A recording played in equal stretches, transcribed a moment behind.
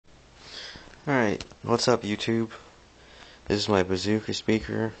Alright, what's up YouTube? This is my bazooka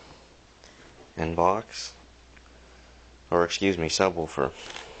speaker and box. Or excuse me, subwoofer.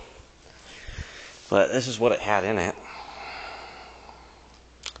 But this is what it had in it.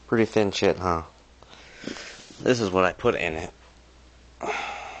 Pretty thin shit, huh? This is what I put in it.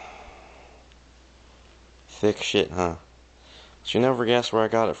 Thick shit, huh? But you never guess where I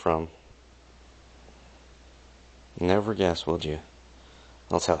got it from. Never guess, would you?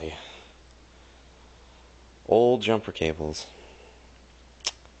 I'll tell you. Old jumper cables.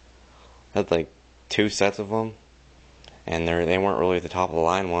 Had like 2 sets of them, and they weren't really the top of the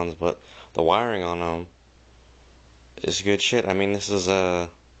line ones, but the wiring on them is good shit. I mean, this is a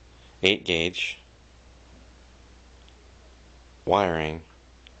 8 gauge wiring,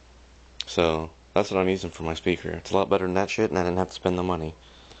 so that's what I'm using for my speaker. It's a lot better than that shit, and I didn't have to spend the money.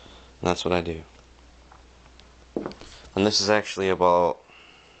 And that's what I do. And this is actually about,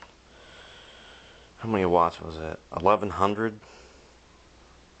 how many watts was it? 1100.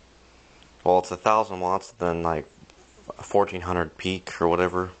 Well, it's 1,000 watts, then like 1400 peak or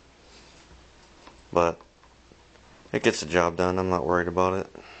whatever. But it gets the job done. I'm not worried about it.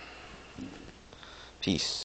 Peace.